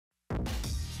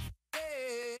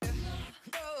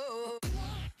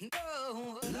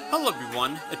Hello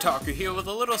everyone, Otaku here with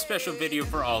a little special video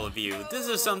for all of you. This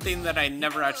is something that I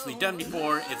never actually done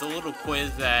before. It's a little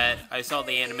quiz that I saw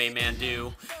the anime man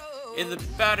do. It's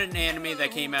about an anime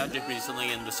that came out just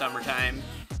recently in the summertime,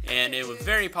 and it was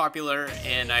very popular,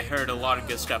 and I heard a lot of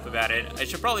good stuff about it. I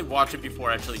should probably watch it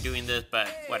before actually doing this, but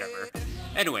whatever.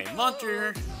 Anyway,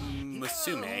 Monster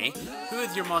Musume, who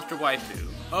is your monster waifu?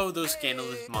 Oh, those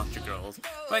scandalous monster girls.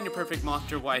 Find your perfect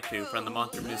monster waifu from the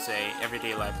Monster Musume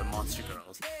Everyday Life of Monster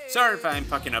Girls. Sorry if I'm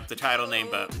fucking up the title name,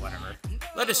 but whatever.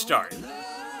 Let us start.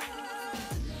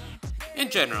 In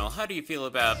general, how do you feel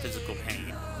about physical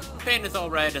pain? Pain is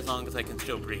alright as long as I can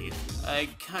still breathe. I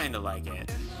kinda like it.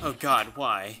 Oh god,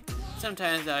 why?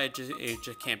 Sometimes it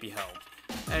just can't be helped.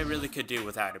 I really could do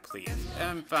without it, please.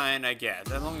 I'm fine, I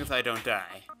guess, as long as I don't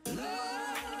die.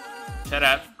 Shut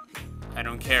up. I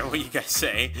don't care what you guys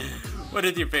say. What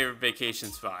is your favorite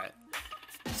vacation spot?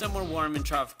 Somewhere warm and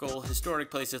tropical, historic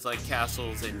places like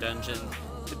castles and dungeons,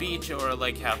 the beach or a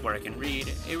lake house where I can read,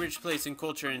 a rich place in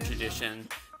culture and tradition,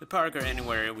 the park or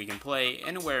anywhere we can play,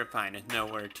 anywhere fine and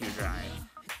nowhere too dry.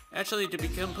 Actually, to be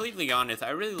completely honest,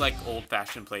 I really like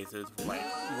old-fashioned places, like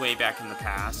way back in the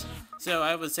past, so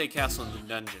I would say castles and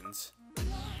dungeons.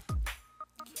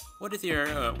 What is your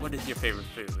favorite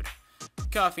food?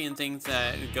 Coffee and things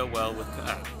that go well with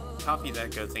coffee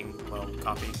that goes well with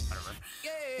coffee, whatever.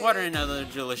 Water and other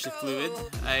delicious fluids.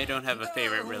 I don't have a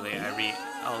favorite really.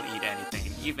 I'll eat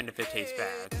anything, even if it tastes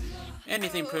bad.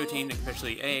 Anything protein,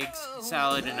 especially eggs,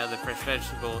 salad and other fresh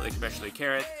vegetables, especially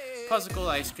carrots, popsicle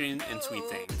ice cream, and sweet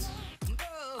things.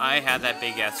 I have that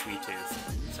big ass sweet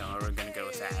tooth, so we're gonna go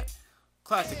with that.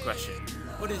 Classic question.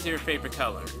 What is your favorite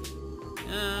color?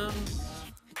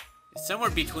 It's somewhere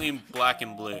between black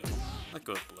and blue. Let's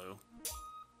go with blue.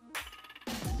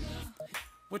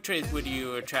 What traits would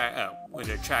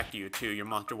attract you to your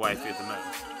monster waifu the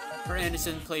most? Her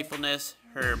innocent playfulness,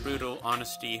 her brutal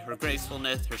honesty, her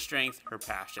gracefulness, her strength, her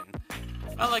passion.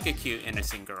 I like a cute,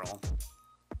 innocent girl.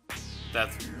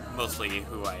 That's mostly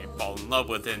who I fall in love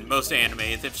with in most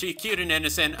animes. If she's cute and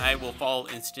innocent, I will fall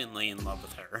instantly in love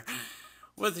with her.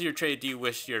 What is your trait do you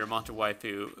wish your monster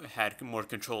waifu had more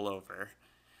control over?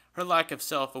 Her lack of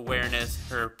self-awareness,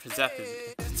 her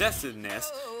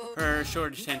possessiveness, her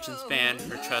short attention span,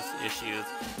 her trust issues,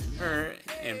 her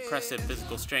impressive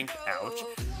physical strength, ouch,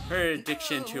 her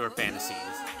addiction to her fantasies.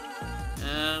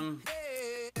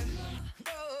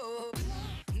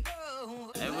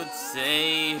 I would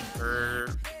say her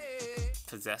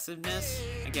possessiveness,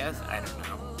 I guess? I don't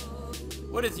know.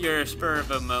 What is your spur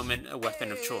of a moment, a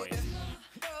weapon of choice?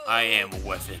 I am a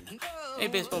weapon. A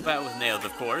baseball bat with nails,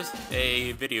 of course.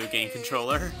 A video game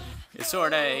controller. A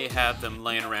sword, I have them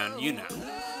laying around, you know.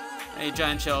 A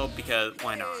giant shell, because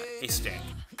why not? A stick.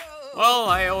 Well,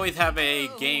 I always have a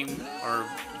game or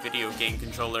video game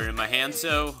controller in my hand,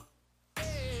 so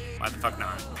why the fuck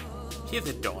not? She is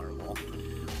adorable.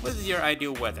 What is your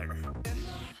ideal weather?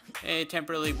 A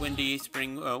temporarily windy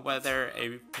spring weather.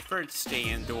 A preferred stay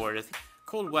indoors.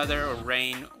 Cold weather or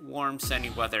rain, warm sunny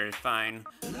weather is fine.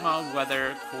 Mild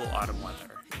weather, cool autumn weather.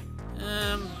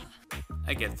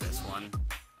 I get this one.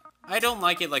 I don't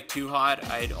like it like too hot.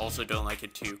 I also don't like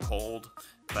it too cold,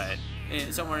 but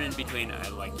somewhere in between I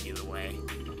like either way.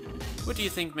 What do you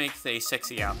think makes a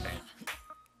sexy outfit?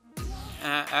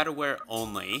 Outerwear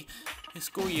only. A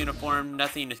school uniform,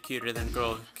 nothing is cuter than a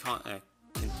girl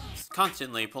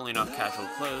constantly pulling off casual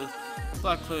clothes.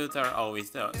 Black clothes are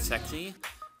always sexy.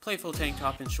 Playful tank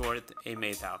top and short, a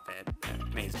maze outfit.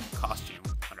 Maze costume,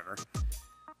 whatever.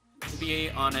 To be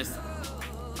honest,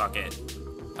 fuck it.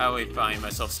 I always find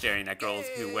myself staring at girls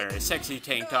who wear a sexy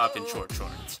tank top and short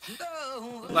shorts.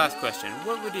 Last question,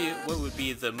 what would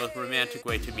be the most romantic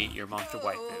way to meet your monster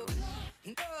waifu?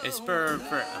 A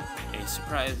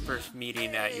surprise first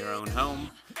meeting at your own home.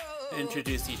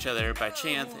 Introduce each other by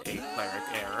chance, a cleric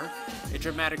error. A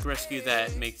dramatic rescue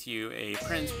that makes you a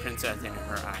princess in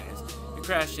her eyes.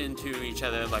 Crash into each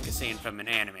other like a scene from an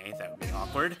anime, that would be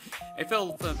awkward. A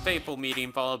fateful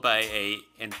meeting followed by a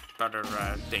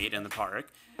date in the park.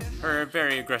 Her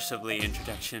very aggressively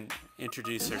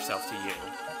introduce herself to you.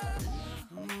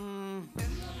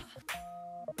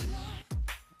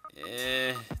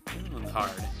 This one's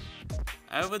hard.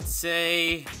 I would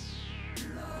say,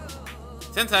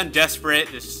 since I'm desperate,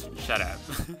 just shut up.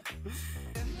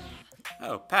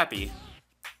 Oh, Pappy.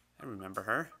 I remember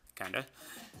her, kinda.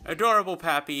 Adorable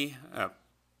Pappy,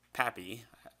 Pappy,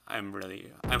 I'm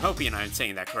hoping I'm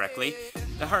saying that correctly.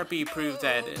 The Harpy proved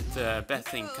that the best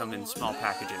thing comes in small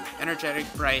packages.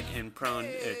 Energetic, bright, and prone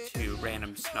to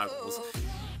random snuggles.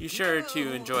 You're sure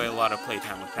to enjoy a lot of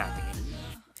playtime with Pappy.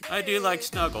 I do like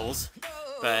snuggles,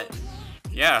 but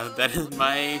yeah, that is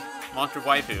my Monster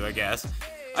Waifu, I guess.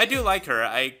 I do like her.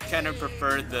 I kind of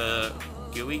prefer the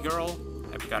gooey girl.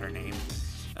 I forgot her name.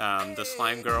 The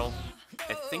slime girl.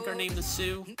 I think her name is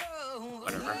Sue.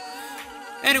 Whatever.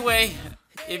 Anyway,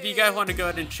 if you guys want to go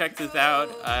ahead and check this out,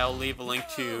 I'll leave a link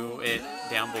to it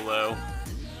down below.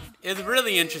 It's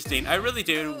really interesting. I really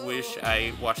do wish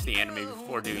I watched the anime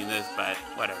before doing this, but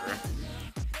whatever.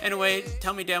 Anyway,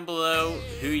 tell me down below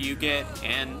who you get,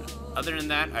 and other than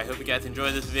that, I hope you guys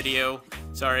enjoyed this video.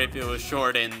 Sorry if it was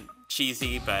short and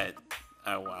cheesy, but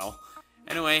oh well.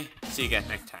 Anyway, see you guys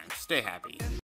next time. Stay happy.